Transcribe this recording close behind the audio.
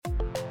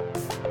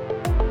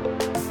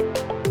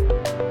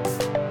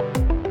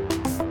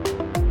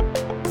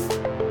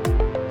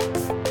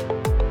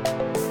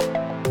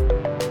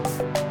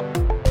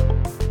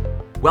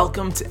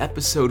Welcome to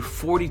episode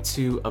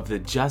 42 of the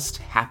Just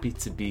Happy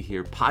to Be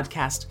Here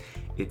podcast.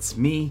 It's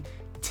me,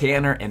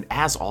 Tanner, and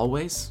as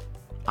always,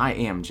 I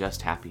am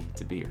just happy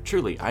to be here.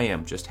 Truly, I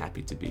am just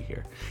happy to be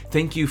here.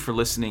 Thank you for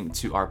listening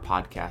to our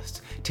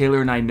podcast.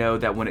 Taylor and I know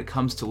that when it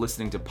comes to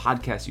listening to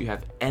podcasts, you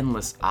have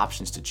endless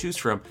options to choose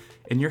from,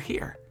 and you're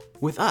here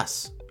with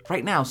us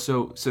right now,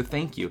 so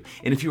thank you.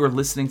 And if you are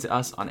listening to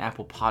us on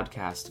Apple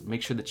Podcast,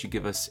 make sure that you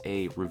give us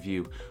a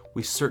review.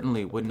 We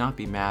certainly would not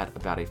be mad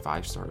about a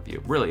 5-star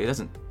review. Really, it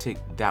doesn't take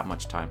that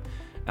much time.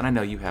 And I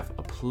know you have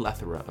a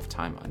plethora of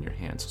time on your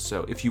hands.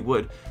 So if you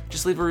would,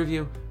 just leave a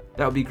review.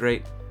 That would be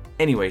great.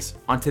 Anyways,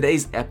 on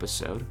today's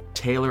episode,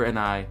 Taylor and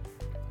I,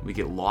 we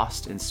get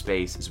lost in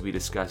space as we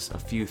discuss a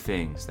few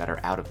things that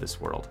are out of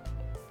this world.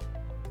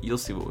 You'll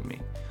see what we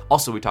mean.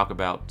 Also, we talk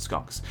about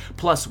skunks.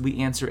 Plus, we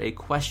answer a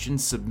question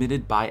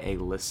submitted by a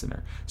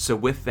listener. So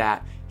with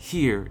that,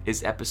 here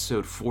is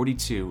episode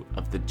 42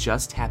 of the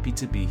Just Happy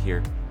to Be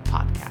Here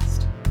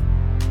podcast.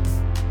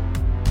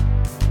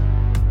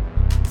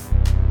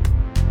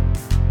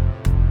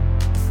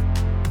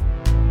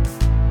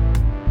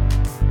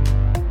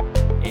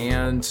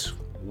 And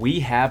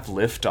we have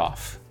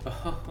liftoff.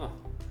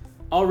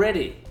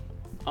 Already.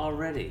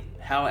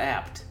 How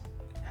apt.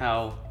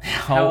 How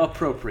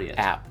appropriate.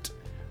 Apt.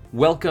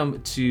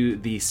 Welcome to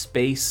the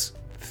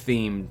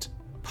space-themed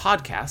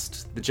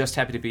podcast. The Just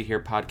Happy to Be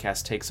Here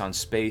podcast takes on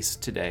space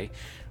today,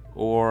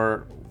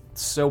 or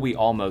so we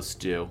almost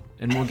do,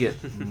 and we'll get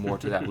more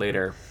to that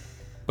later.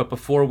 But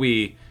before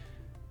we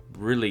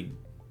really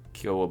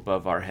go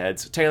above our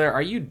heads, Taylor,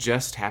 are you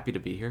just happy to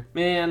be here?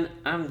 Man,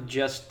 I'm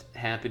just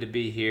happy to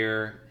be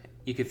here.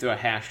 You could throw a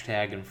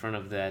hashtag in front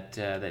of that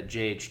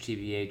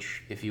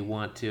JHTBH if you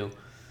want to.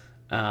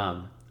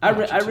 I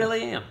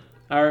really am.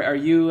 Are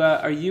you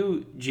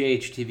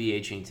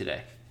JHTBHing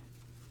today?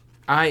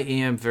 I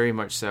am very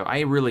much so.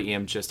 I really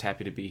am just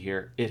happy to be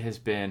here. It has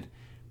been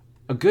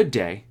a good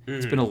day. Mm-hmm.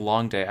 It's been a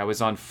long day. I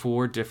was on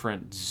 4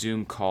 different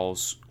Zoom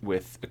calls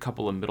with a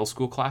couple of middle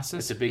school classes.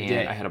 It's a big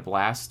day. I had a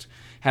blast.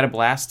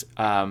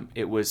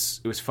 It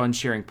was fun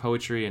sharing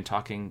poetry and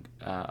talking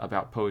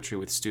about poetry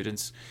with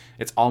students.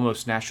 It's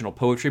almost National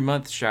Poetry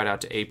Month. Shout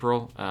out to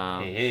April.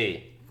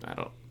 Hey.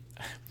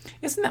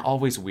 Isn't that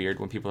always weird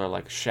when people are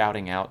like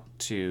shouting out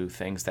to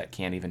things that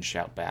can't even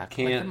shout back?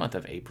 Like the month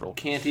of April.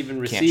 Can't even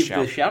receive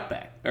the shout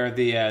back or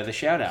the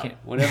shout out,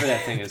 whatever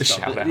that thing is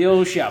called. The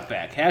old shout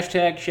back.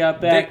 Hashtag shout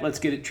back. Let's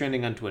get it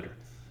trending on Twitter.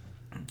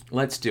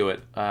 Let's do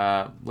it.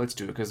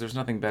 Because there's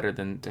nothing better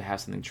than to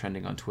have something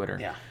trending on Twitter.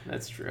 Yeah,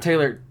 that's true.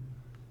 Taylor,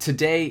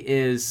 today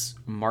is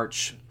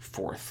March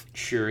 4th.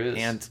 Sure is.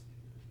 And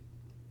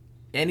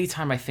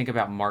anytime I think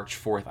about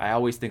March 4th, I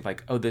always think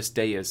like, oh, this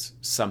day is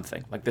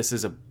something. Like this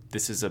is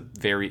a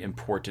very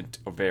important,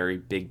 a very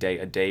big day,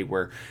 a day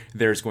where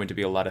there's going to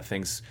be a lot of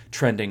things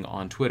trending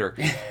on Twitter.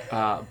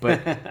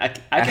 But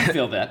I can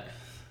feel that.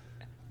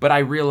 But I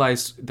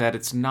realized that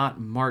it's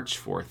not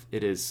March 4th,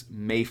 it is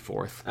May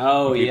 4th.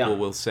 Oh, yeah. People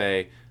will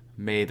say,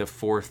 may the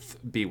 4th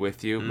be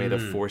with you, may the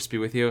Force be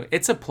with you.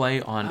 It's a play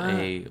on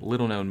a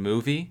little-known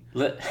movie.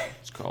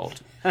 It's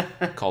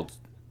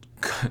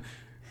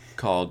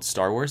called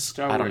Star Wars.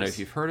 I don't know if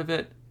you've heard of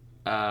it.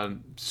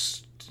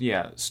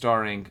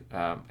 Starring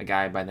a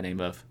guy by the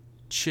name of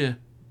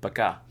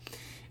Chewbacca.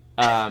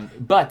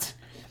 But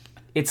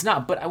it's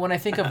not. But when I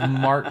think of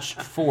March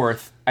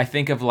 4th, I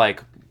think of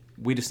like,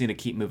 we just need to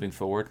keep moving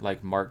forward,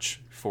 like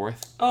March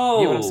 4th. Oh,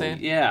 you know what I'm saying?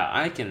 Yeah,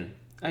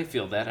 I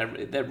feel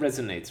that. That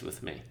resonates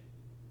with me.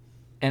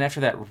 And after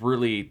that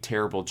really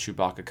terrible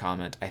Chewbacca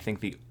comment, I think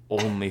the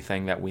only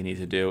thing that we need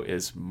to do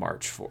is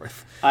March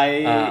 4th.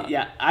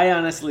 I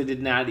honestly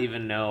did not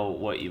even know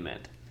what you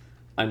meant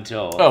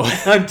until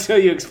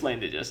you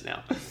explained it just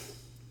now.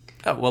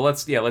 Oh, well,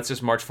 let's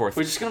just March 4th.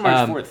 We're just going to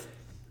March 4th.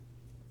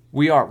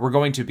 We're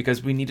going to,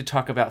 because we need to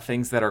talk about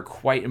things that are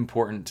quite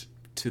important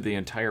to the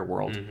entire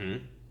world.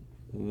 Mm-hmm.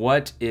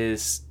 What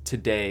is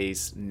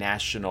today's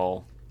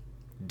national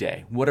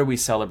day? What are we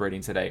celebrating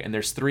today? And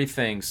there's 3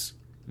 things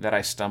that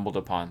I stumbled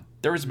upon.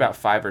 There was about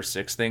 5 or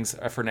 6 things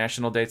for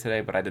National Day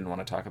today, but I didn't want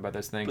to talk about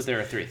those things. But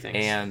there are 3 things.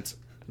 And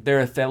there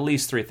are at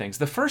least 3 things.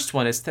 The first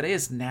one is today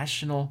is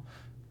National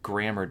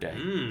Grammar Day.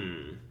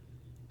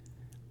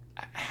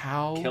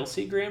 How?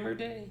 Kelsey Grammar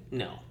Day?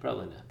 No,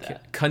 probably not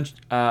that.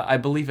 I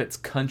believe it's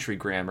Country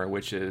Grammar,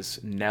 which is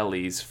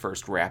Nelly's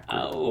first rap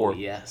group.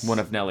 Yes. One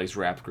of Nelly's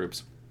rap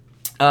groups.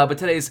 But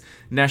today's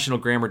National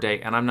Grammar Day,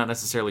 and I'm not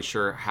necessarily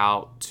sure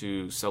how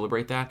to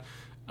celebrate that.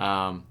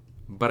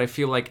 But I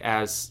feel like,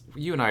 as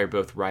you and I are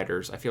both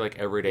writers, I feel like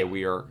every day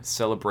we are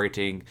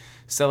celebrating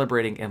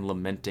and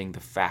lamenting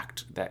the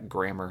fact that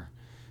grammar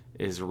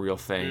is a real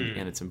thing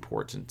and it's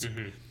important.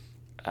 Mm-hmm.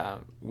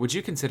 Would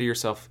you consider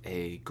yourself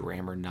a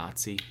grammar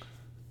Nazi?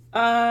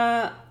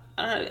 I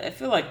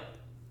feel like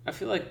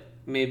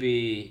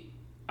maybe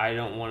I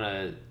don't want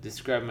to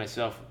describe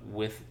myself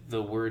with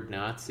the word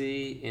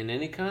Nazi in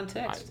any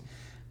context.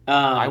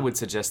 I would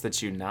suggest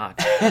that you not.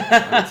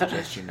 I would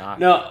suggest you not.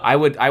 No, I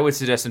would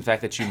suggest, in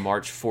fact, that you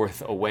march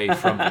forth away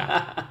from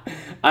that.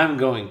 I'm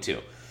going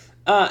to.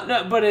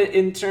 No, but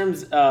in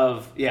terms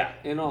of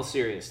in all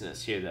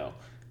seriousness here though,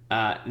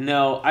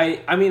 no,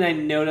 I mean I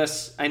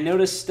notice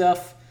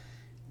stuff,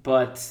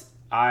 but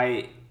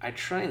I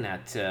try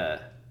not to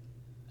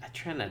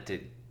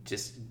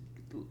just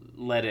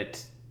let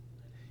it,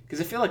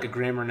 because I feel like a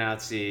grammar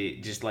Nazi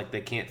just like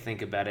they can't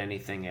think about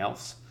anything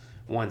else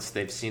once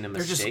they've seen a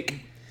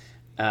mistake.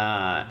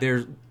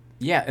 And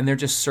they're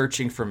just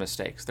searching for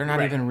mistakes. They're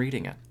not even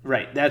reading it.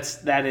 Right.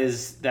 That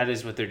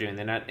is what they're doing.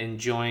 They're not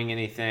enjoying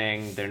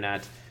anything. They're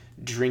not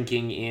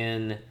drinking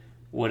in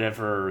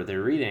whatever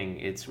they're reading.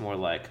 It's more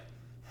like,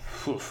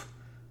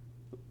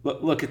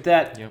 look at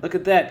that. Yep. Look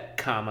at that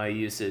comma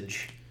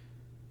usage.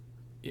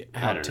 Yeah,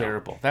 how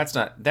terrible. That's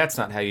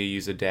not how you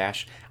use a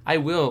dash. I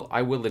will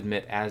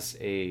admit, as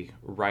a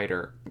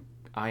writer,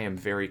 I am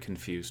very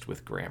confused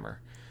with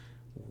grammar,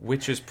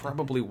 which is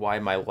probably why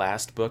my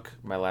last book,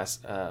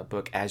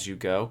 As You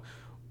Go,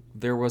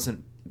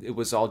 it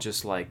was all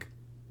just like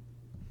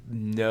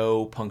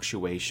no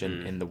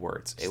punctuation in the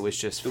words. It was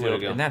just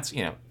filled, and that's,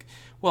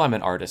 well, I'm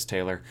an artist,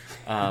 Taylor.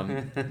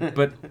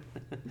 But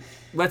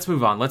let's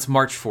move on. Let's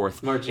march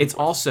forth. It's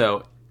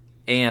also,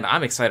 and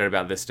I'm excited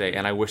about this day,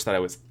 and I wish that I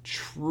was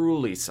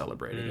truly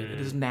celebrating it. It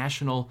is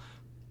National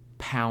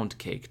Pound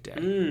Cake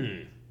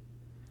Day.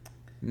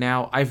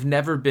 Now, I've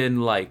never been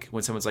like,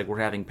 when someone's like, we're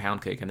having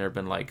pound cake, and they've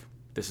been like,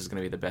 this is going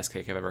to be the best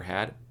cake I've ever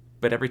had.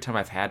 But every time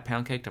I've had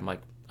pound cake, I'm like,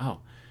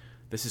 oh,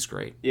 this is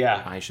great.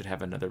 Yeah. I should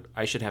have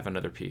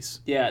another piece.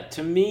 Yeah,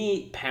 to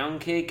me,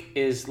 pound cake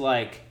is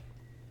like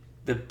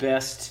the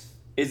best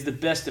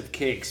of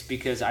cakes,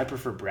 because I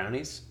prefer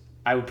brownies.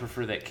 I would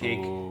prefer that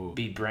cake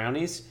be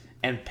brownies.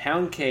 And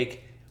pound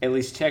cake, at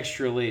least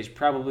texturally, is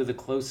probably the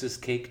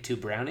closest cake to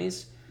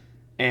brownies.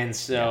 And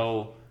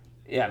so,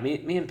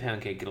 me and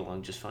pound cake get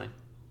along just fine.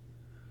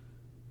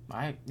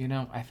 I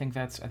think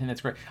that's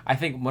great. I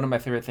think one of my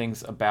favorite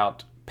things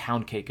about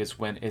pound cake is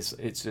when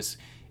it's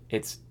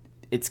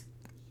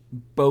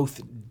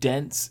both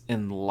dense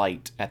and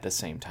light at the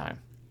same time.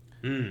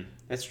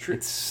 That's true.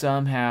 It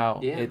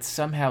somehow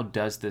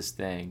does this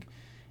thing,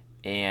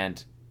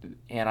 and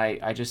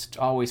I just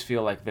always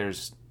feel like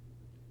there's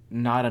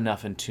not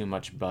enough and too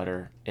much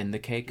butter in the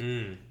cake.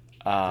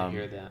 I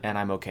hear that. And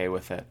I'm okay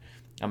with it.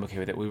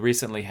 We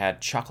recently had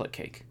chocolate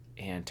cake,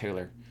 and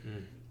Taylor,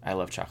 I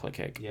love chocolate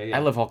cake. Yeah. I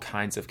love all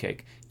kinds of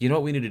cake. You know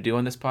what we need to do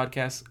on this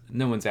podcast?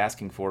 No one's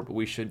asking for it, but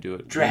we should do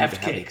it.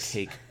 Draft cakes.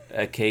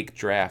 A cake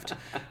draft.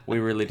 We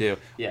really do.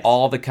 Yes.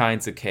 All the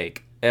kinds of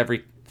cake.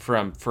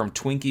 From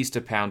Twinkies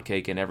to pound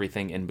cake and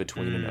everything in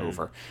between and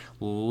over.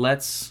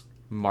 Let's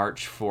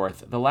march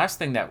forth. The last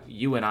thing that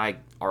you and I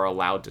are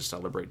allowed to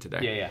celebrate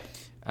today.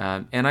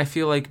 Yeah. And I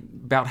feel like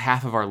about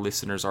half of our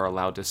listeners are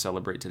allowed to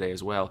celebrate today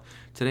as well.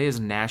 Today is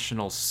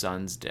National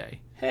Suns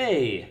Day.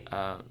 Hey.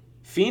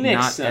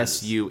 Phoenix not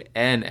Suns.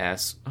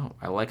 S-U-N-S. Oh,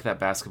 I like that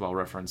basketball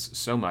reference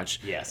so much.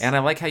 Yes. And I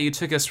like how you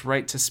took us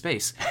right to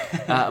space.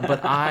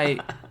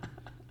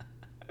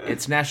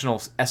 It's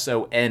National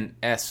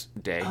S-O-N-S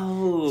Day.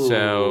 Oh.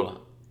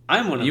 So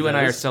I'm one of those. You and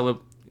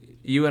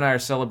I are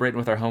celebrating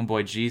with our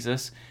homeboy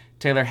Jesus.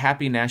 Taylor,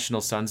 happy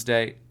National Suns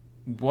Day.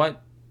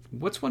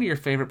 What's one of your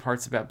favorite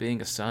parts about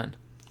being a son?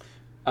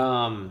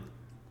 Man.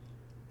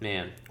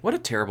 What a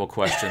terrible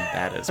question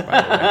that is,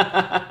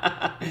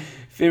 by the way.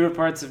 Favorite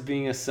parts of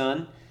being a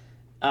son?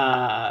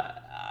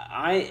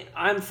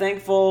 I'm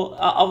thankful.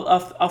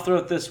 I'll throw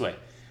it this way.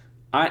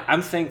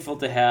 I'm thankful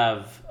to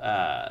have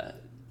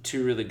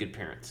two really good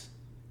parents.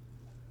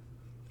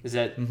 Is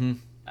that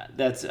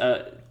that's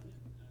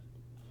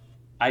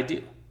I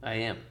do.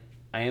 I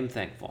am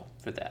thankful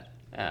for that.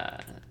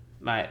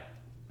 My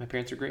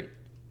parents are great.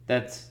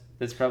 That's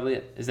probably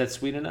it. Is that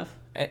sweet enough?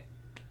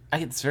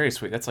 It's very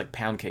sweet. That's like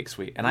pound cake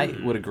sweet, and I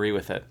would agree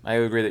with it. I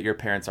agree that your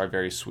parents are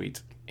very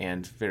sweet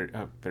and very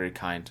very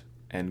kind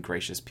and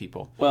gracious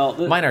people.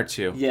 Well, mine are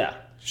too. Yeah.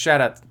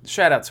 Shout out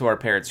to our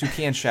parents who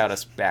can shout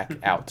us back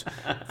out.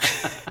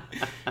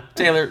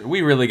 Taylor,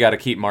 we really got to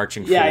keep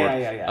marching forward.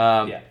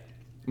 Yeah.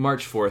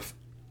 March forth.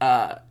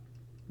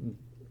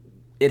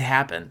 It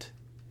happened.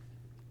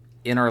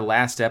 In our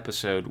last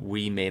episode,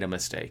 we made a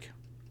mistake.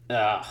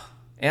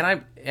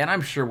 And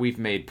I'm sure we've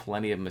made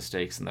plenty of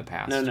mistakes in the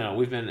past. No,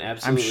 we've been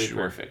absolutely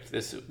perfect.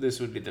 This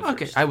would be the first.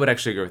 Okay, I would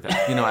actually agree with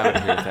that. I would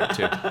agree with that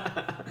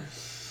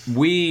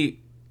too.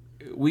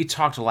 We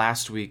talked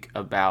last week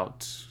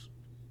about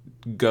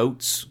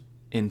goats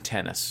in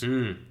tennis.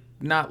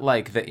 Not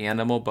like the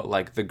animal, but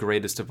like the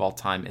greatest of all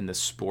time in the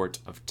sport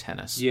of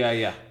tennis.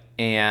 Yeah.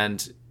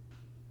 And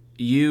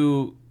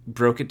you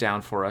broke it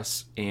down for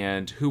us.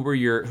 And who were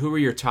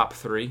your top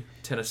 3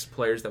 tennis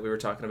players that we were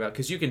talking about?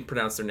 Because you can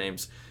pronounce their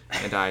names,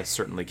 and I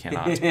certainly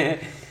cannot.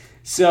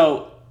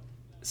 So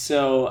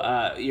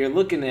you're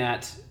looking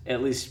at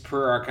least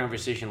per our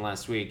conversation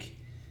last week,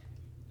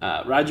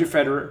 Roger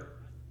Federer,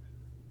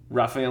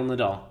 Rafael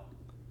Nadal,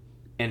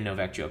 and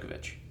Novak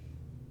Djokovic.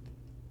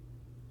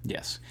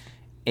 Yes.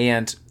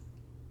 And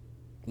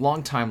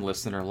longtime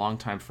listener,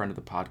 longtime friend of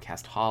the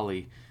podcast,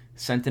 Holly,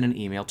 sent in an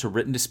email to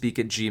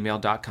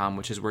writtentospeak@gmail.com,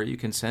 which is where you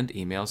can send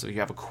emails if you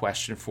have a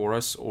question for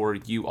us, or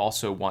you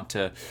also want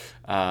to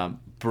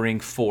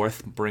bring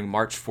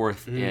March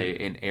forth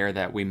an air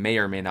that we may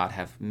or may not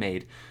have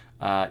made.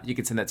 You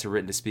can send that to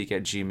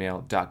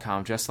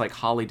writtentospeak@gmail.com, just like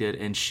Holly did,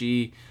 and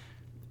she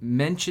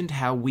mentioned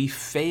how we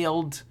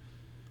failed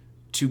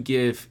to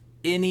give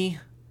any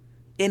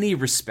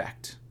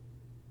respect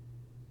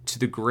to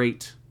the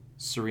great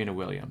Serena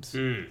Williams.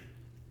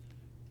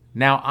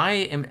 Now, I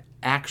am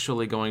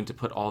actually going to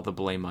put all the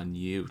blame on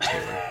you,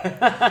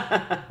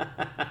 Taylor.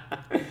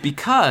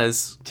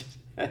 because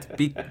I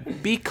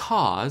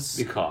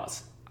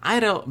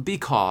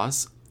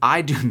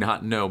do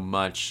not know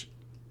much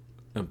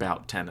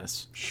about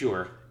tennis.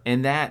 Sure.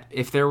 And that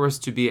if there was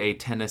to be a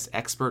tennis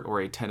expert or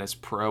a tennis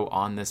pro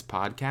on this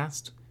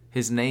podcast,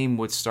 his name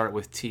would start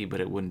with T,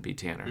 but it wouldn't be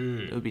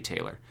Tanner. It would be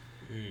Taylor.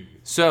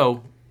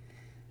 So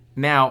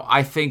now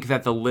I think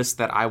that the list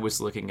that I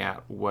was looking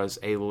at was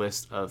a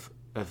list of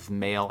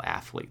male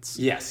athletes.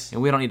 Yes.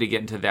 And we don't need to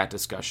get into that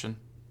discussion.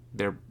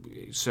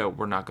 So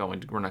we're not going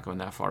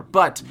that far.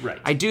 But right.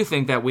 I do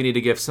think that we need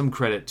to give some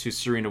credit to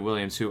Serena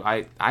Williams, who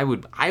I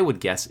would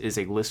guess is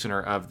a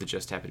listener of the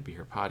Just Happy to Be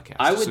Here podcast.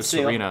 I would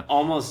say Serena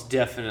almost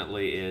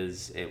definitely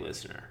is a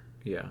listener.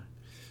 Yeah.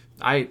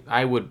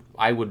 I would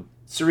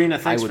Serena,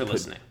 thanks for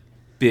listening.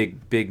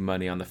 Big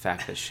money on the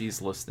fact that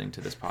she's listening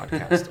to this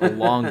podcast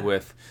along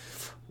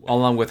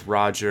with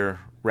Roger,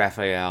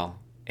 Rafael,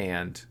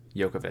 and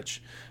Djokovic.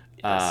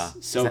 Yes,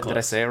 so close. Did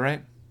I say it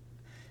right?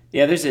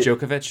 Yeah, there's a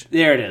Djokovic.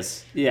 There it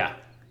is. Yeah,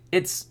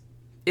 it's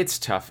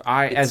tough.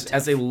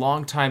 As a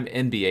longtime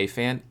NBA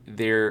fan,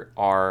 there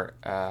are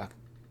a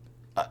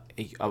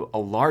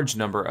large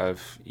number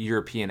of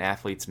European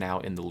athletes now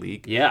in the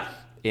league. Yeah.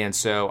 And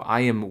so I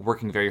am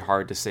working very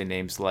hard to say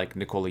names like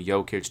Nikola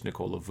Jokic,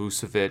 Nikola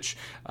Vucevic,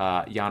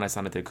 Giannis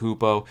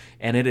Antetokounmpo,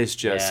 and it is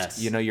just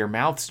your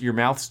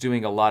mouth's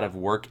doing a lot of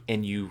work,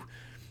 and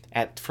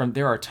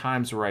there are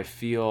times where I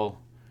feel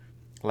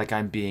like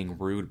I'm being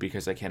rude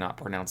because I cannot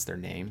pronounce their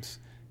names,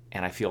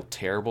 and I feel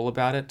terrible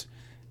about it,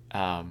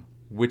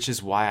 which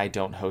is why I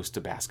don't host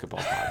a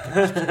basketball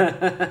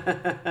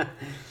podcast.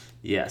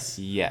 Yes.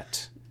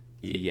 Yet.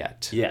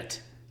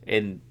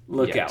 And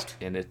look out.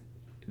 And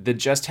the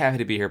Just Happy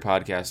to Be Here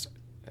podcast,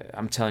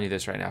 I'm telling you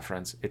this right now,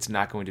 friends, it's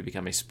not going to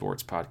become a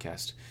sports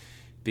podcast,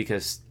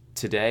 because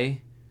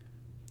today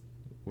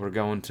we're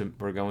going to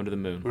the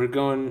moon. We're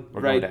going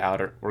to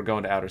outer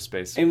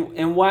space.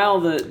 And while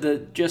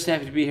the Just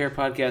Happy to Be Here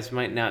podcast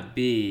might not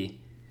be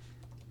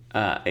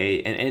an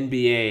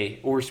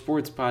NBA or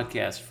sports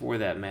podcast for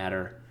that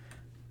matter,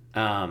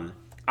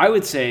 I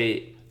would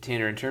say,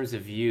 Tanner, in terms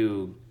of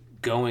you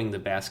going the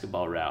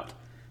basketball route,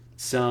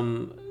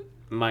 some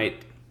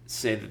might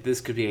say that this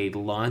could be a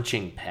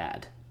launching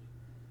pad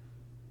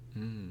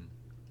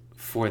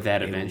for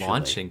that eventually. A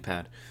launching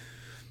pad.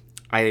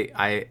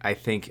 I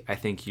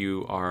think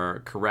you are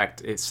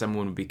correct. If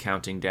someone would be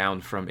counting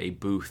down from a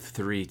booth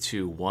 3,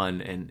 2,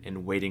 1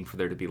 and waiting for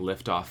there to be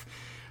liftoff.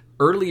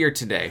 Earlier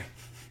today,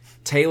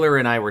 Taylor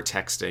and I were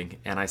texting,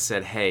 and I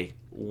said, "Hey,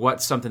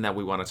 what's something that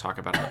we want to talk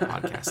about on the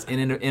podcast?"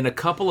 And in a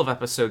couple of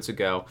episodes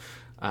ago,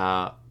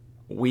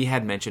 we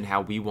had mentioned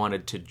how we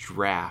wanted to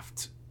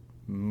draft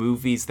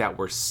movies that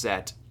were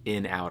set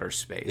in outer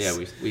space. Yeah,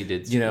 we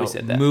did. We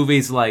said that.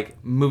 Movies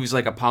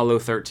like Apollo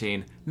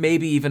 13,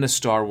 maybe even a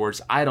Star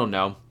Wars. I don't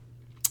know,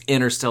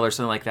 Interstellar,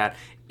 something like that.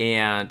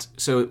 And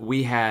so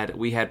we had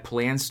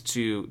plans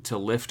to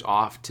lift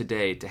off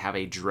today to have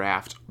a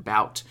draft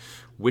about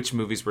which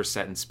movies were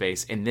set in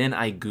space. And then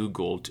I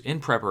Googled in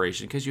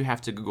preparation, because you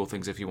have to Google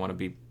things if you want to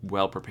be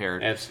well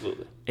prepared.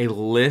 Absolutely. A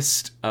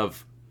list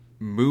of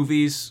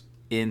movies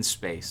in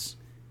space.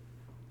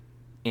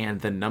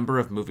 And the number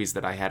of movies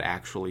that I had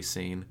actually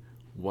seen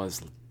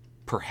was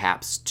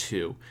perhaps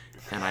 2.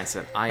 And I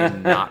said, I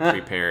am not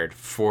prepared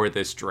for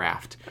this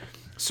draft.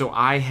 So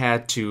I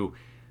had to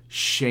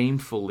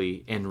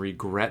shamefully and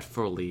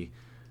regretfully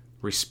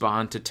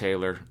respond to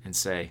Taylor and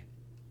say,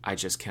 I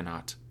just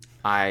cannot.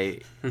 I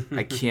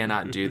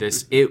cannot do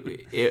this.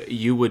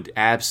 You would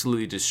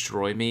absolutely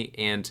destroy me,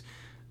 and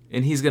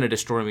he's going to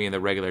destroy me in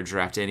the regular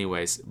draft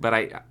anyways. But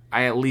I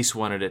at least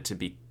wanted it to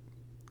be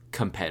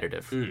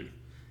competitive.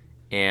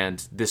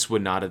 And this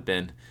would not have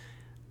been.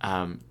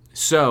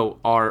 So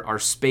our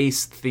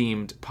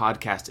space-themed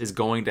podcast is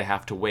going to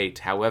have to wait.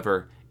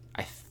 However,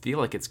 I feel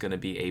like it's going to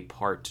be a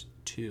part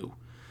 2,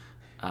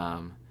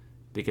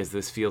 because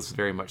this feels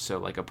very much so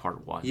like a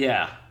part 1.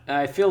 Yeah,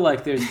 I feel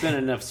like there's been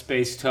enough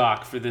space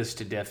talk for this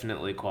to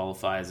definitely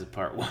qualify as a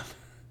part 1.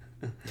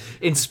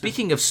 And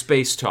speaking of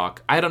space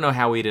talk, I don't know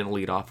how we didn't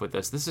lead off with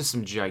this. This is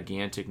some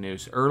gigantic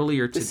news.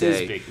 Earlier today,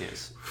 this is big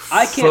news.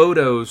 I can't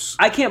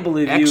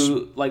believe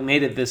you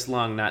made it this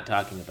long not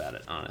talking about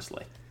it,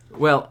 honestly.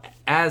 Well,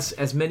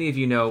 as many of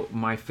you know,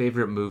 my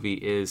favorite movie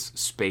is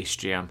Space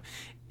Jam.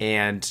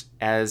 And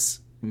as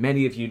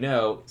many of you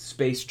know,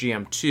 Space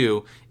Jam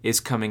 2 is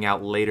coming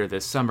out later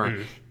this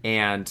summer.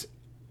 And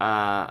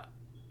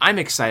I'm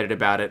excited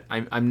about it.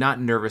 I'm not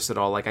nervous at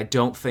all. Like, I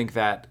don't think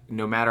that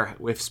no matter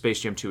if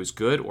Space Jam 2 is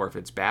good or if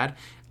it's bad,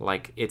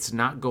 like, it's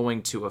not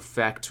going to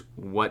affect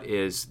what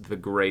is the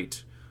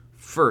great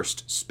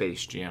first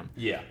Space Jam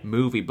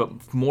movie.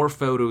 But more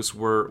photos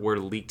were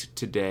leaked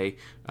today,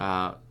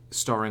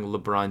 starring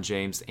LeBron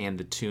James and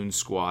the Toon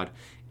Squad,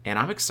 and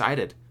I'm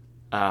excited.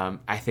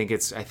 I think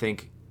it's going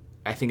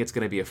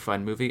to be a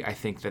fun movie. I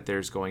think that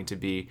there's going to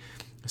be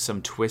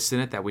some twists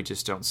in it that we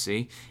just don't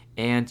see.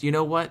 And you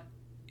know what?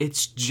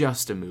 It's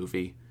just a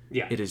movie.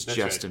 Yeah, it is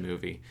just a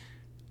movie.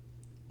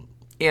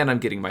 And I'm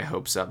getting my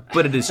hopes up,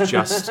 but it is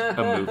just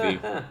a movie.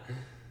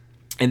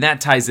 And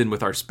that ties in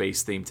with our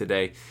space theme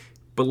today.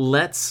 But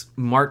let's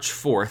march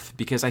forth,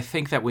 because I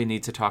think that we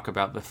need to talk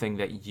about the thing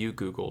that you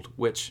Googled,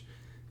 which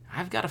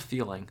I've got a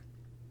feeling,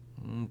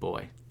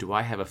 boy, do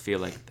I have a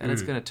feeling that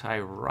it's going to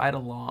tie right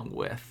along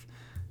with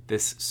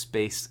this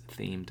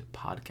space-themed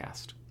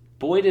podcast.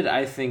 Boy, did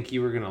I think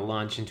you were going to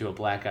launch into a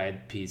Black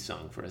Eyed Peas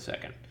song for a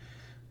second.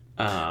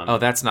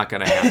 That's not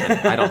going to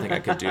happen. I don't think I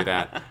could do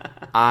that.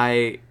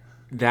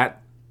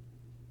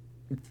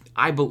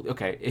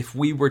 Okay, if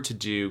we were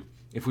to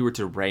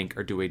rank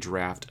or do a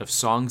draft of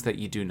songs that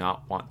you do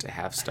not want to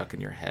have stuck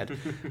in your head,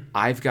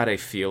 I've got a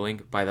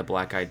feeling by the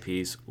Black Eyed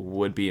Peas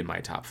would be in my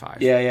top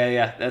 5.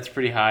 Yeah. That's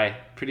pretty high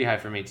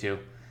for me too.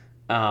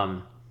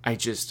 I've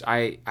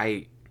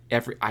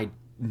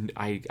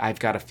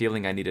got a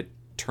feeling I need to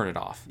turn it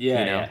off.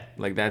 Yeah.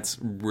 Like, that's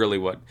really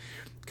what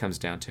it comes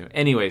down to.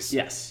 Anyways.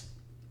 Yes.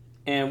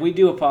 And we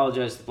do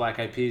apologize to Black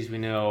Eyed Peas. We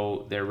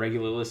know they're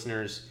regular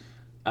listeners.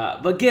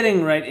 But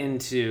getting right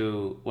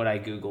into what I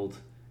Googled,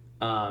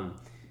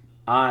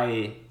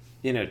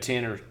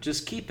 Tanner,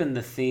 just keeping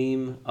the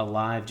theme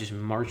alive, just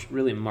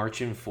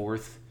marching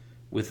forth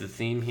with the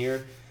theme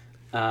here.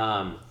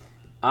 I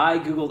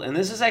Googled, and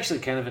this is actually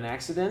kind of an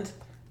accident.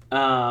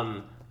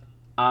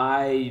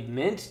 I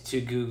meant to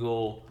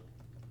Google,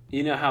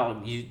 you know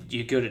how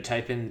you go to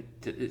type in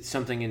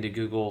something into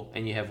Google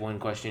and you have one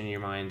question in your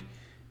mind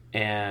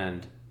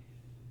and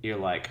you're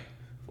like,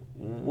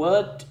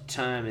 what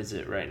time is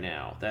it right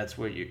now? That's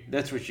what you're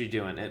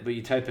doing. But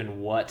you type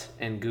in what,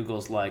 and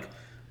Google's like,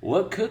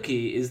 what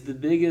cookie is the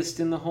biggest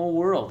in the whole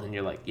world? And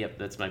you're like, yep,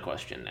 that's my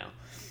question now.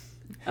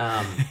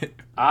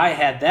 I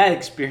had that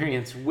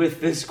experience with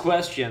this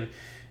question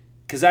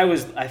because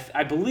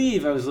I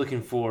believe I was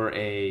looking for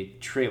a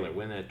trailer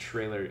when a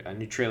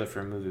new trailer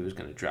for a movie was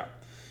going to drop.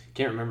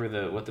 Can't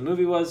remember what the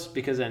movie was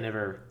because I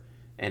never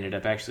ended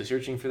up actually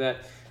searching for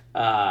that.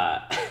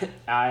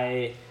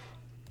 I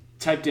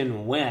typed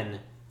in when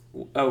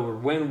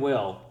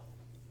will,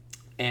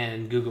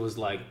 and Google was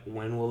like,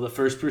 when will the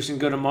first person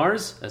go to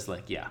Mars? I was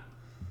like, yeah.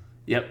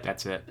 Yep.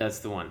 That's it. That's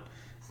the one.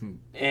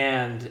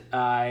 And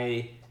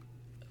I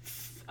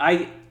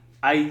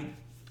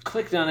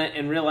clicked on it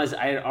and realized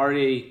I had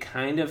already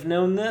kind of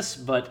known this,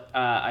 but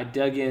I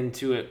dug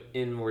into it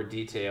in more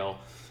detail.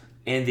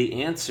 And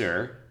the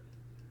answer,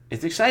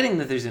 it's exciting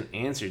that there's an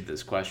answer to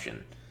this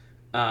question.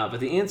 But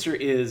the answer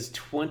is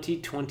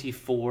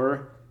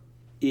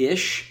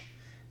 2024-ish.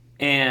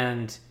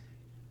 And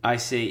I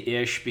say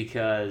ish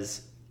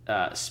because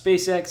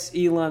SpaceX,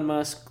 Elon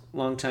Musk,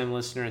 longtime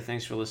listener,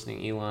 thanks for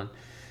listening, Elon,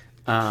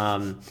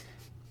 owner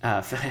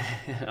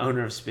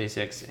of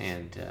SpaceX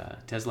and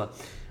Tesla,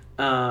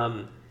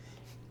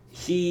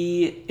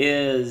 he's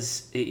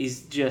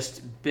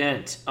just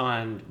bent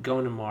on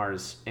going to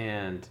Mars,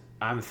 and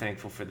I'm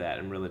thankful for that.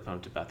 I'm really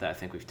pumped about that. I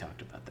think we've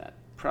talked about that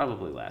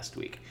probably last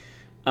week.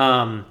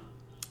 The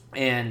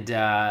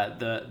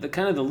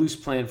kind of the loose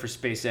plan for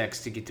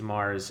SpaceX to get to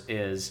Mars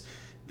is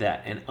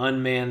that an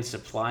unmanned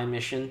supply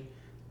mission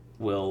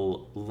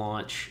will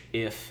launch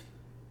if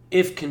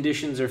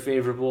conditions are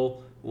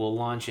favorable. Will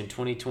launch in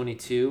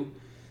 2022.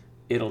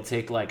 It'll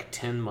take like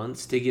 10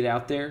 months to get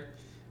out there,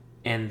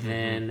 and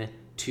then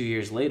 2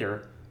 years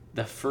later,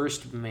 the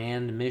first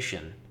manned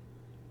mission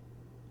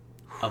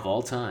of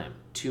all time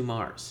to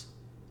Mars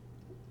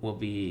will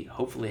be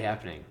hopefully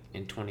happening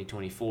in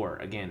 2024.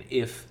 Again,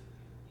 if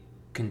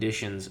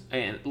conditions,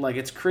 and like,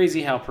 it's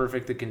crazy how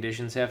perfect the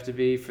conditions have to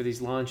be for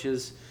these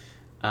launches.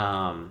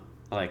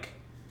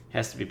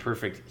 Has to be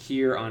perfect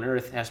here on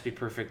Earth, has to be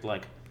perfect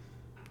like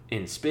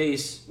in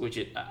space, which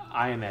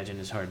I imagine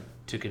is hard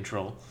to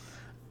control.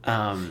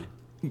 Do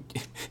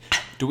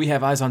we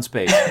have eyes on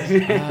space?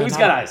 Who's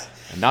got eyes?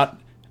 Not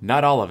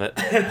all of it.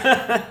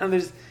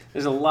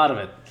 There's a lot of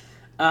it.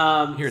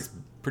 Here it's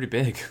pretty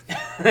big.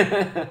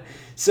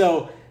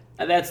 So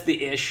that's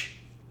the ish.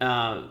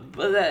 But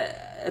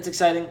that's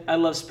exciting. I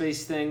love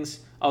space things.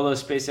 Although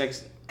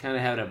SpaceX kind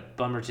of had a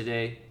bummer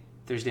today,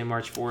 Thursday,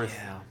 March 4th.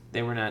 Yeah.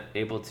 They were not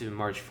able to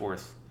March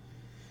 4th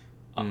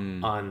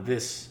on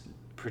this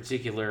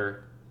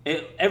particular.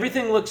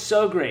 Everything looked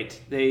so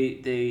great.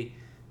 They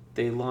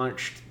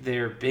launched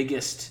their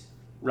biggest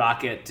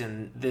rocket,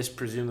 and this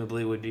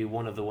presumably would be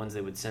one of the ones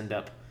they would send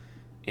up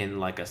in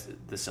like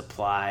the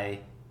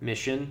supply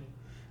mission.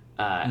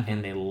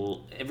 And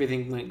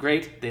everything went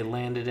great. They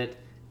landed it,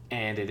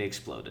 and it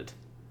exploded.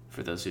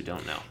 For those who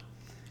don't know,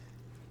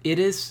 it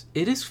is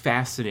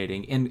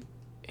fascinating, and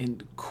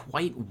and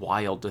quite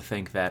wild to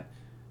think that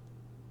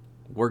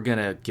we're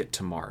gonna get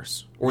to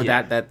Mars, or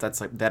Yeah.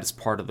 that's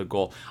part of the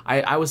goal.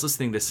 I was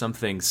listening to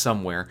something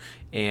somewhere,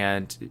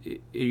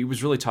 and it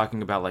was really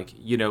talking about, like,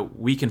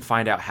 we can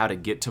find out how to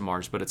get to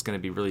Mars, but it's going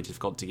to be really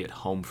difficult to get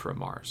home from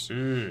Mars.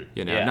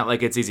 Yeah. Not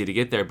like it's easy to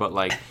get there, but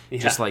like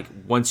just like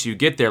once you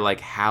get there, like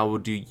how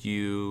do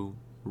you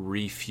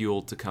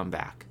refuel to come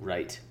back?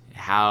 Right.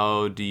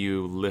 How do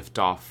you lift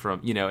off from,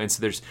 and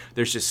so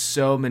there's just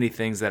so many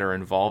things that are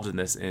involved in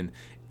this, and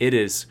it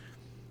is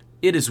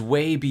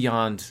way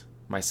beyond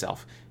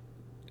myself.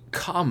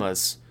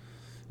 Commas,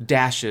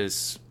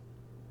 dashes,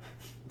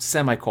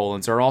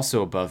 semicolons are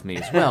also above me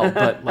as well,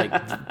 but like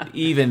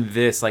even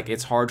this, like,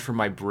 it's hard for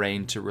my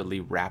brain to really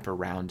wrap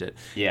around it.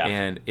 Yeah.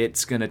 And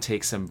it's going to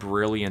take some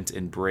brilliant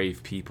and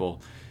brave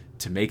people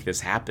to make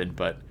this happen,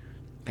 but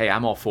hey,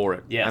 I'm all for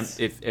it. Yes.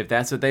 If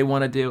that's what they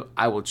want to do,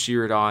 I will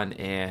cheer it on,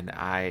 and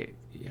I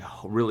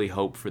really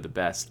hope for the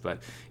best.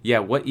 But yeah,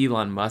 what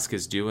Elon Musk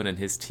is doing and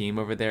his team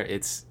over there,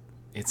 it's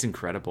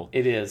incredible.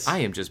 It is.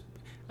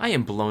 I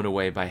am blown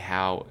away by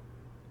how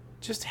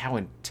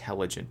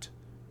intelligent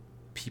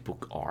people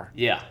are.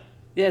 Yeah.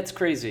 Yeah, it's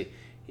crazy.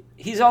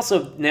 He's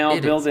also now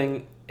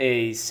building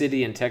a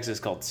city in Texas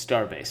called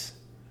Starbase.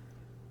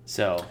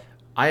 So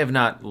I have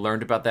not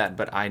learned about that,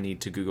 but I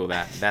need to Google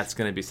that. That's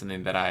going to be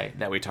something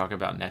that we talk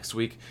about next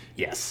week.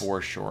 Yes.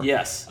 For sure.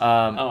 Yes.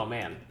 Oh,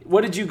 man.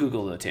 What did you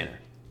Google, though, Tanner?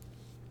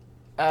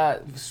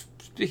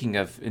 Speaking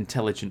of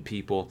intelligent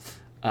people,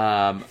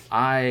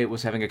 I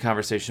was having a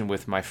conversation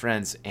with my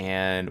friends,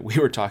 and we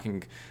were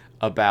talking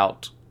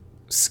about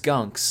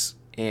skunks,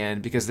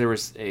 and because there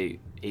was a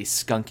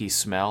skunky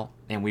smell,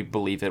 and we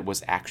believe it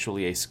was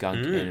actually a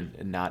skunk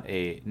and not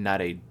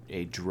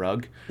a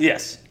drug.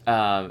 Yes.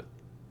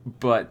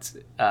 But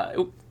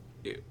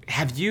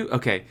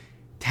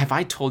have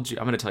I told you?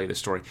 I'm going to tell you this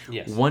story.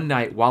 Yes. One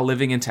night while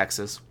living in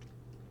Texas,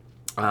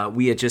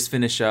 we had just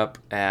finished up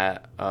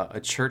at a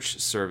church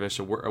service,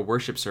 a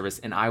worship service,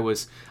 and I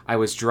was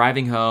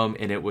driving home,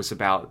 and it was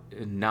about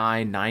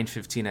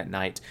 9:15 at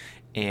night,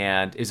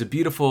 and it was a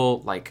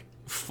beautiful, like,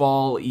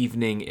 fall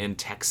evening in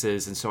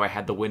Texas, and so I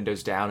had the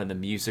windows down and the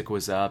music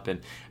was up,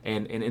 and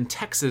in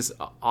Texas,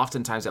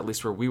 oftentimes, at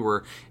least where we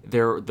were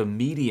there, the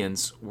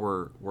medians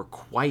were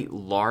quite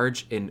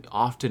large and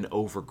often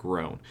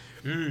overgrown,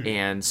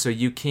 and so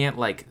you can't,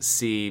 like,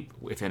 see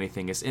if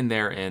anything is in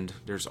there, and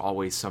there's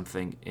always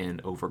something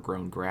in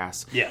overgrown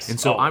grass. Yes, and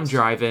so always. I'm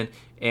driving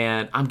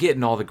and I'm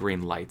getting all the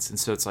green lights, and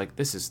so it's like,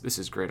 this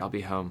is great, I'll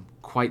be home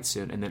quite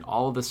soon, and then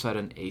all of a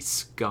sudden a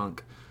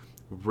skunk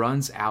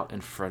runs out in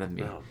front of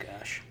me. Oh,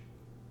 gosh.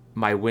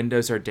 My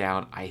windows are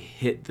down. I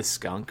hit the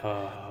skunk.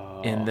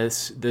 Oh. And the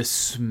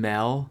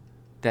smell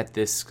that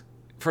this...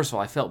 First of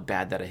all, I felt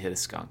bad that I hit a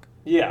skunk.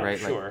 Yeah, right?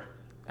 sure.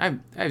 Like,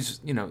 I was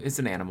just, it's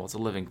an animal. It's a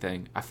living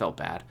thing. I felt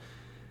bad.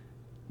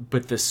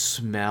 But the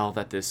smell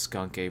that this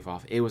skunk gave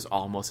off, it was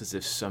almost as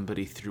if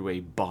somebody threw a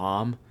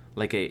bomb,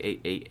 like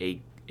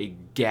a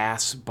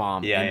gas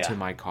bomb into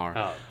my car.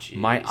 Oh, jeez.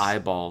 My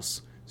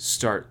eyeballs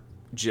start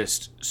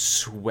just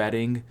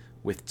sweating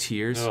with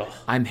tears. Ugh.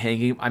 I'm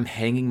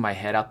hanging my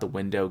head out the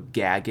window,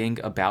 gagging,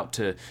 about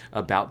to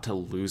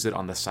lose it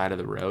on the side of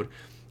the road,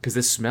 because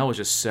this smell was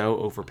just so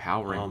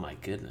overpowering. Oh my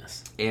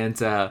goodness.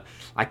 And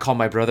I called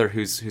my brother,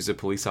 who's a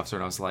police officer,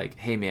 and I was like,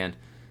 "Hey man,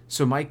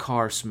 so my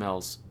car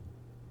smells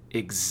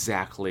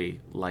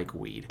exactly like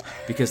weed,"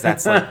 because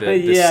that's like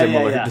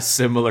the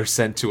similar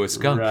scent to a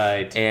skunk.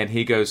 Right. And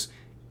he goes,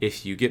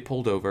 "If you get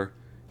pulled over,"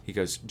 he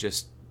goes,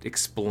 "just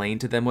explain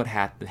to them what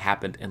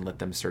happened and let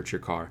them search your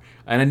car."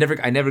 And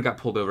I never got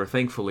pulled over,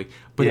 thankfully,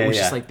 but it was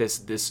just like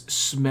this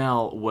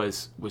smell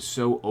was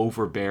so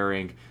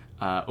overbearing,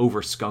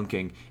 over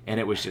skunking, and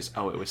it was just,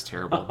 it was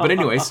terrible. But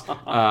anyways,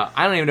 I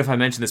don't even know if I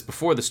mentioned this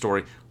before the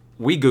story.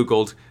 We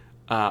Googled,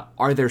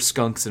 are there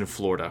skunks in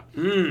Florida?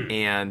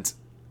 And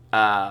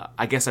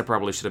I guess I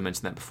probably should have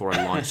mentioned that before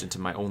I launched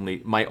into my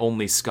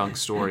only skunk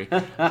story.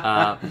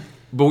 But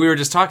we were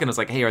just talking, I was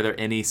like, hey, are there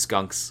any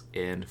skunks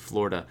in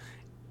Florida?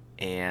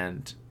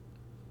 And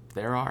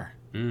there are.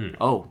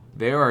 Oh,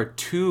 there are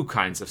two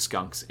kinds of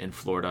skunks in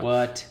Florida.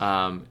 What?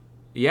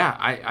 Yeah,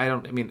 I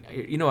don't, I mean,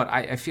 you know what?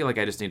 I feel like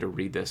I just need to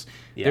read this.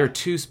 Yeah. There are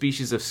two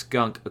species of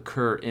skunk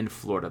occur in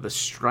Florida: the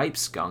striped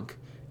skunk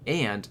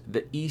and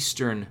the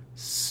eastern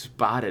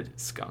spotted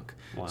skunk.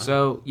 Wow.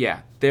 So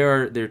yeah,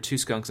 there are two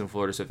skunks in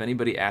Florida. So if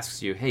anybody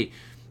asks you, hey,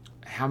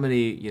 how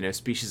many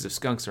species of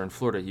skunks are in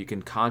Florida, you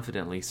can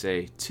confidently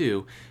say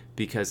two,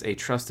 because a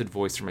trusted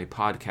voice from a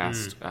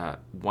podcast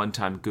one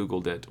time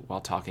Googled it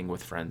while talking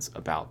with friends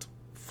about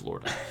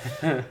Florida.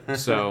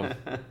 So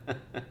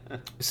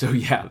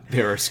yeah,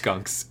 there are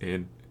skunks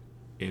in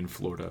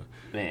Florida.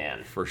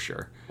 Man. For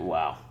sure.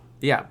 Wow.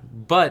 Yeah,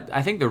 but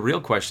I think the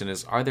real question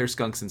is, are there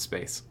skunks in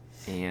space?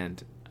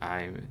 And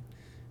I'm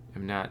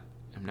not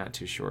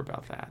too sure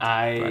about that.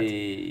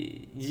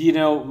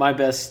 My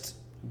best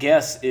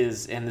guess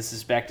is, and this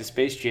is back to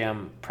Space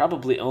Jam,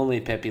 probably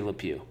only Pepe Le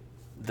Pew.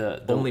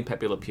 The only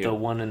Pepe Le Pew. The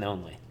one and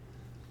only.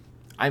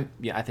 I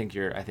think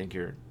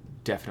you're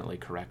definitely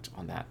correct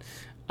on that.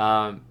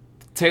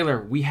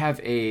 Taylor, we have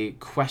a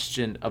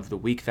question of the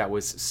week that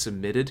was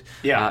submitted.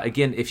 Yeah.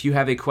 Again, if you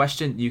have a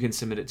question, you can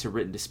submit it to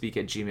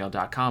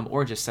writtentospeak@gmail.com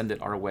or just send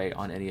it our way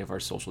on any of our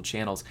social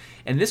channels.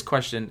 And this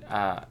question,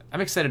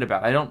 I'm excited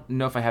about. I don't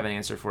know if I have an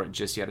answer for it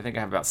just yet. I think I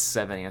have about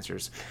 7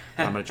 answers.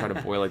 I'm going to try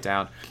to boil it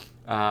down.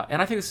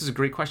 And I think this is a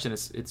great question.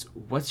 It's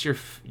what's your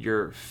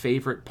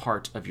favorite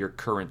part of your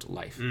current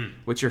life?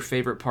 What's your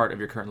favorite part of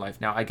your current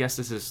life? Now, I guess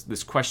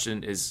this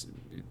question is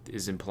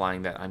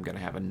implying that I'm going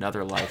to have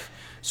another life.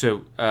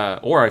 So,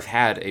 or I've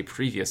had a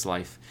previous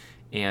life.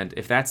 And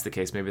if that's the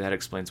case, maybe that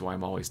explains why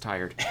I'm always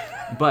tired.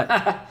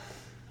 But,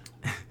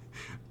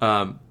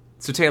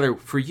 so Taylor,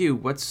 for you,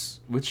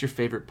 what's your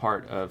favorite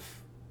part of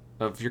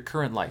your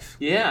current life?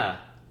 Yeah.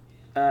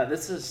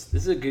 This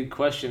is a good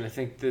question. I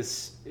think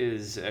this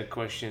is a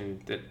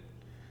question that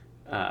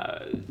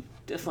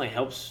definitely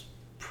helps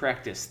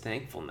practice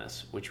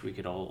thankfulness, which we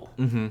could all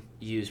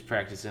use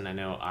practice in. I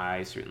know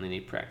I certainly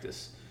need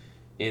practice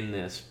in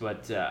this,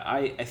 but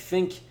I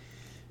think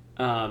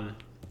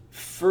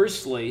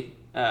firstly,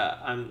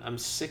 I'm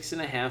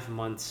 6.5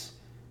 months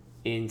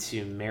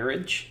into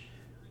marriage,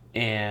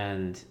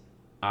 and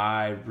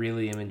I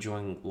really am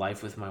enjoying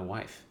life with my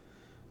wife.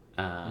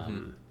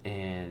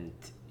 And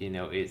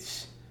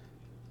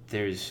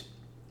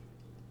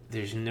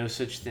there's no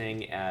such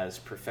thing as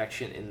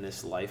perfection in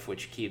this life,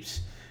 which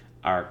keeps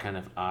our kind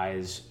of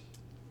eyes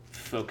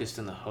focused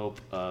on the hope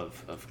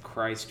of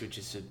Christ, which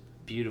is a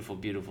beautiful,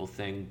 beautiful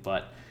thing.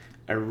 But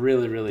I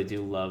really, really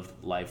do love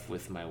life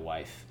with my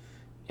wife,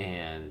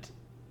 and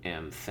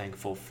am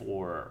thankful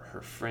for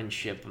her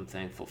friendship. I'm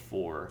thankful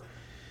for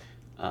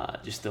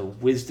just the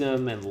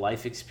wisdom and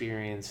life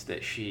experience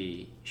that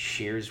she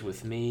shares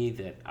with me,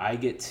 that I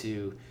get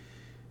to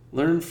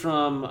learn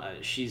from.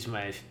 She's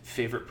my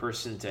favorite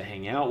person to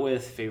hang out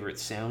with, favorite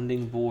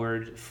sounding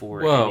board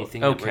for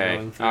anything that we're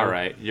going through. All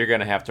right, you're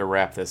going to have to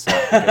wrap this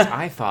up, because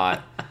I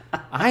thought,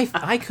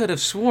 I could have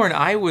sworn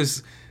I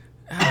was...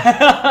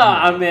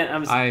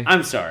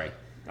 I'm sorry.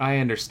 I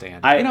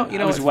understand.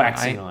 I was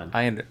waxing on.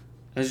 I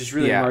was just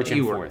really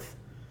marching forth.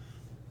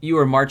 You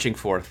were marching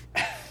forth.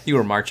 You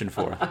were marching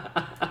forth.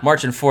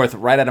 Marching forth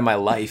right out of my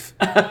life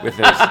with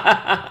those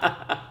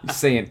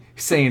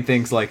saying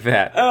things like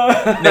that.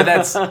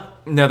 That's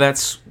and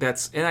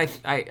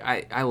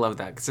I love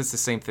that, because it's the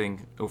same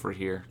thing over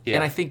here. Yeah.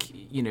 And I think,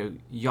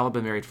 y'all have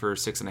been married for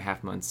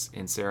 6.5 months,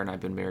 and Sarah and I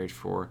have been married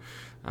for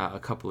a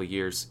couple of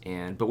years,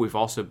 but we've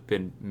also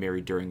been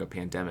married during a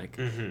pandemic.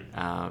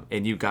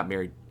 And you got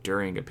married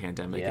during a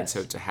pandemic. Yes. And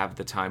so to have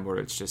the time where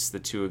it's just the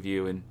two of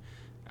you, and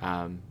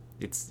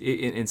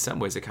in some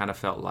ways it kind of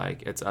felt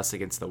like it's us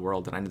against the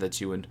world. And I know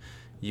that you and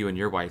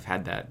your wife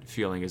had that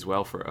feeling as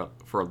well for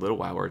a little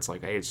while, where it's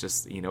like, hey, it's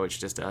just it's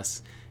just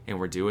us, and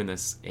we're doing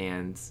this,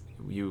 and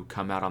you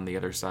come out on the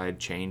other side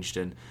changed,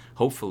 and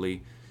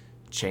hopefully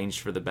changed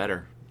for the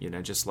better.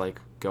 Just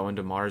like going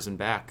to Mars and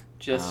back.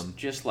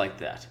 Just like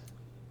that.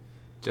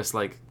 Just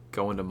like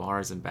going to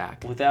Mars and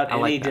back. Without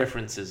any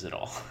differences at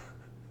all.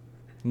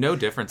 No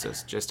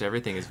differences. Just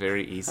everything is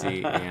very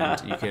easy,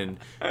 and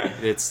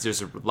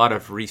there's a lot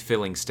of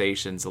refilling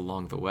stations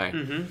along the way.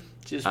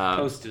 Just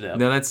post it up.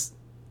 No, that's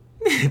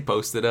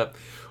post it up.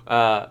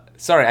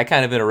 Sorry, I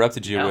kind of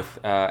interrupted you with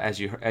as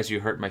you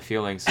hurt my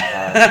feelings.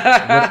 I'm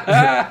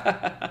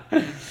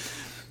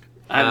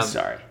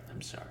sorry.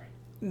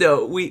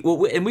 No,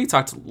 we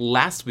talked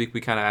last week.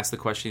 We kind of asked the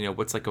question,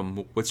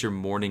 what's your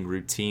morning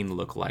routine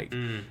look like?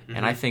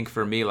 And I think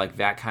for me, like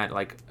that kind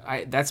of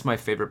that's my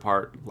favorite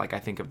part. Like I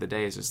think of the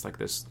day is just like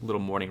this little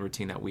morning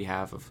routine that we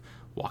have of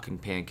walking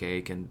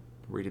Pancake and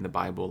reading the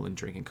Bible and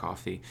drinking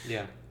coffee.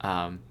 Yeah.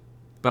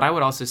 But I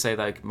would also say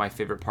like my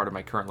favorite part of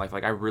my current life,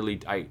 like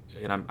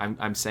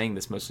I'm saying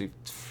this mostly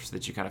so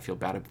that you kind of feel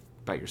bad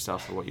about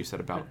yourself for what you said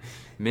about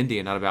Mindy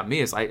and not about me,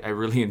 is I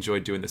really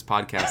enjoyed doing this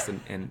podcast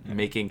and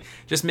making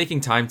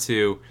time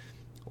to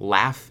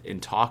laugh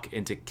and talk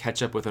and to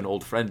catch up with an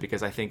old friend,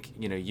 because I think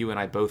you and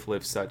I both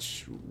live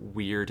such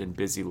weird and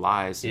busy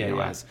lives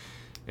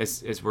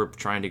as we're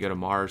trying to go to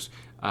Mars,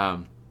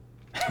 but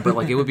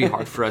like it would be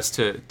hard for us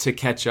to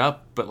catch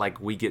up, but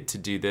like we get to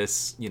do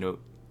this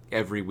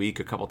every week,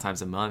 a couple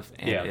times a month,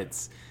 and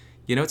it's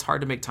it's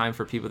hard to make time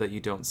for people that you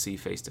don't see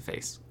face to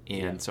face,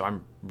 and so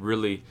I'm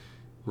really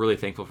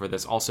thankful for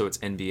this. Also, it's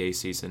NBA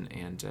season,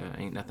 and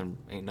ain't nothing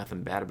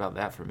bad about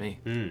that for me.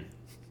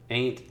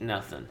 Ain't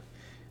nothing,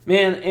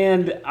 man.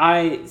 And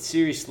I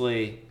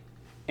seriously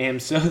am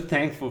so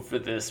thankful for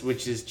this,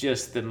 which is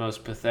just the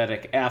most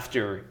pathetic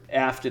after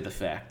the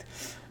fact.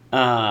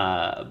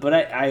 But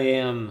I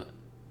am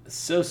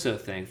so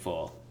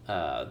thankful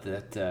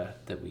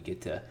that we get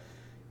to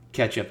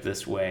catch up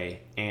this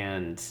way,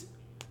 and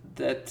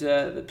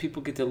that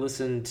people get to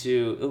listen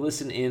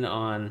in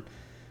on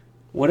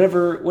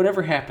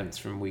whatever happens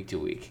from week to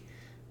week,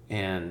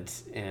 and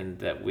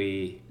that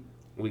we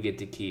get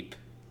to keep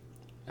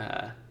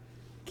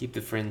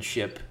the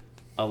friendship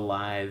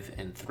alive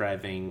and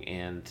thriving,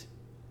 and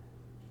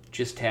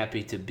just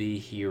happy to be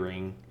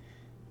hearing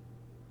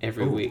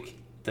every week.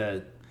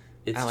 It's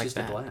like just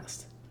that. A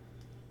blast.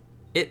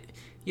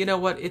 You know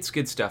what? It's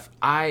good stuff.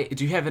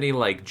 Do you have any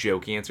like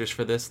joke answers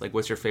for this? Like,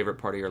 what's your favorite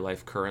part of your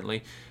life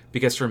currently?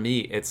 Because for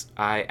me,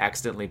 I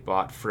accidentally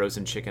bought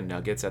frozen chicken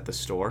nuggets at the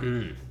store,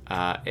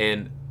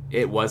 and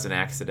it was an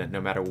accident,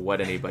 no matter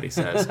what anybody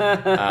says.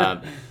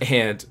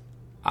 And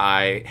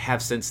I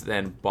have since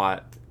then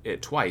bought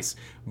it twice,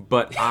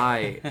 but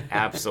I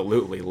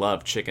absolutely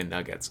love chicken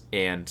nuggets,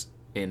 and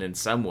in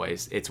some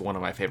ways, it's one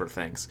of my favorite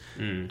things,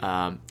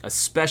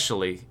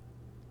 especially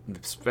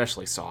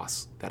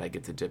sauce that I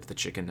get to dip the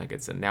chicken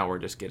nuggets in. Now we're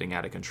just getting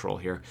out of control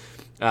here.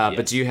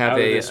 But do you have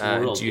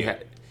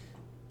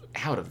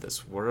out of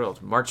this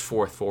world? March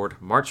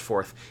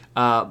 4th.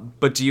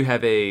 But do you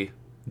have a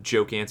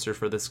joke answer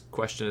for this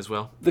question as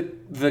well?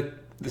 The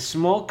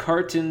small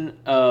carton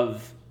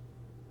of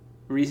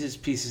Reese's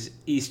Pieces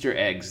Easter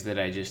eggs that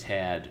I just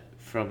had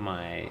from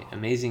my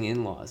amazing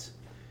in-laws,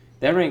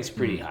 that ranks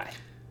pretty high.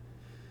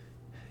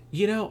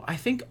 You know, I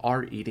think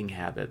our eating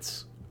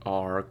habits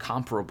are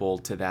comparable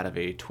to that of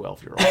a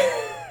 12-year-old.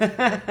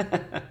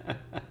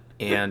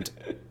 and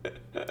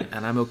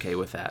I'm okay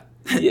with that.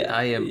 Yeah,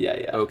 I am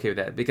okay with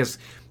that because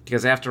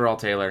after all,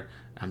 Taylor,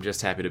 I'm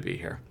just happy to be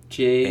here.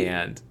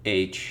 JH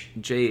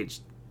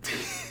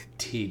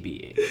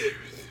TBH.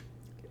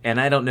 And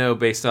I don't know,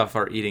 based off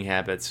our eating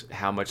habits,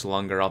 how much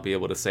longer I'll be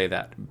able to say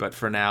that. But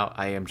for now,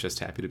 I am just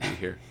happy to be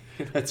here.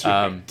 That's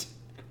right.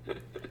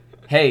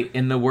 Hey,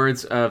 in the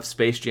words of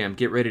Space Jam,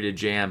 get ready to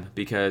jam,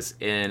 because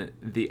in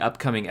the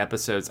upcoming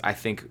episodes, I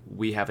think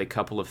we have a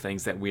couple of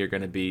things that we are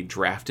going to be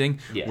drafting.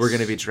 Yes. We're going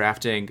to be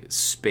drafting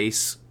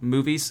space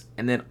movies,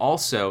 and then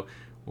also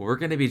we're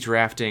going to be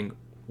drafting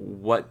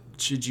what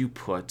should you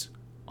put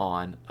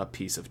on a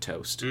piece of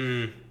toast.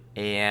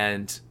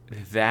 And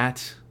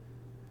that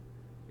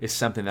is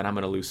something that I'm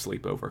going to lose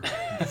sleep over,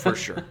 for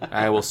sure.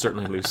 I will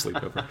certainly lose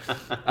sleep over.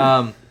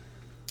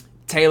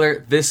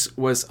 Taylor, this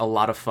was a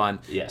lot of fun.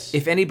 Yes.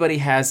 If anybody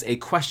has a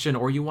question,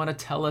 or you want to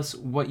tell us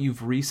what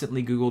you've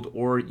recently Googled,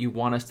 or you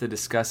want us to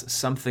discuss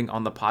something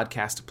on the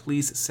podcast,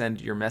 please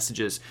send your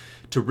messages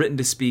to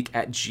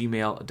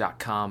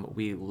writtentospeak@gmail.com.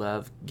 We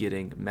love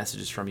getting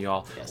messages from you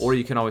all. Yes. Or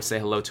you can always say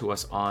hello to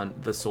us on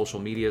the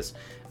social medias.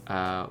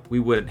 We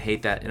wouldn't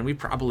hate that, and we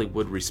probably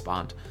would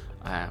respond.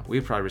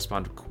 We'd probably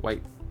respond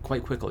quite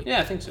quickly. Yeah,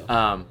 I think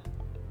so.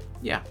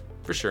 Yeah,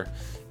 for sure.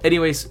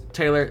 Anyways,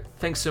 Taylor,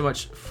 thanks so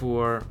much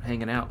for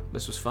hanging out.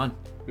 This was fun.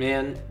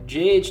 Man,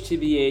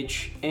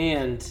 JHTBH,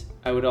 and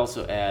I would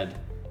also add,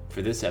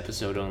 for this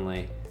episode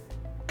only,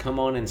 come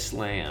on and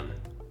slam.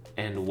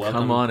 And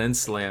welcome. Come on and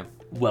slam.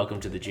 Welcome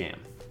to the jam.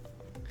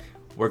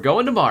 We're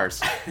going to Mars.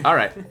 All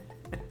right.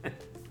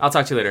 I'll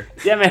talk to you later.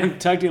 Yeah, man.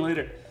 Talk to you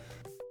later.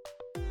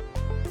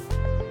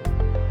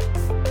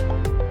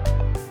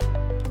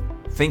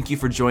 Thank you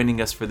for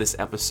joining us for this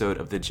episode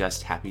of the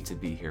Just Happy to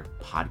Be Here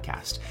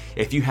podcast.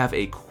 If you have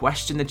a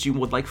question that you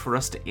would like for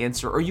us to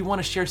answer, or you want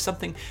to share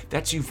something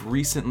that you've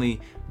recently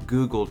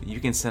Googled,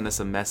 you can send us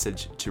a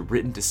message to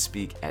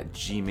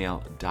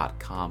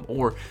writtentospeak@gmail.com,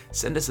 or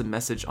send us a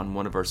message on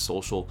one of our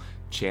social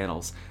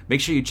channels. Make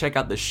sure you check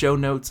out the show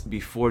notes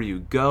before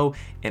you go.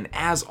 And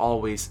as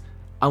always,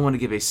 I want to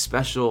give a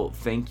special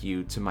thank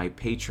you to my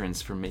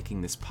patrons for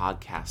making this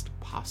podcast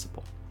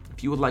possible.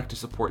 If you would like to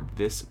support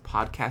this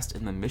podcast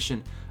and the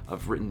mission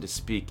of Written to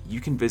Speak,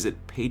 you can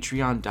visit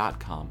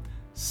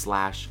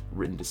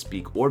patreon.com/written to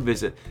speak, or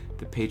visit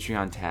the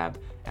Patreon tab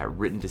at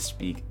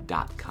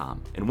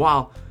writtentospeak.com. And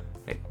while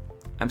you're at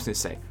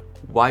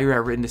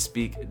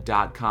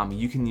writtentospeak.com,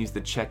 you can use the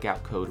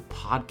checkout code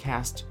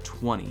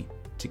podcast20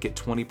 to get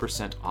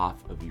 20%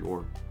 off of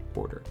your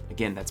order.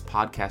 Again, that's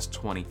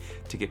podcast20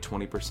 to get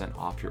 20%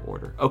 off your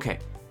order. Okay,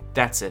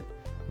 that's it.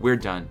 We're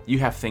done. You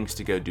have things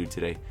to go do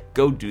today.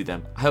 Go do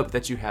them. I hope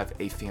that you have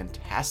a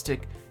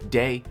fantastic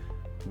day,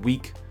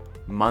 week,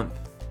 month.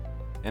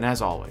 And as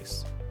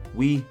always,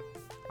 we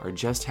are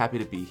just happy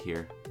to be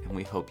here, and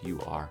we hope you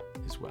are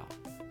as well.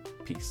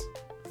 Peace.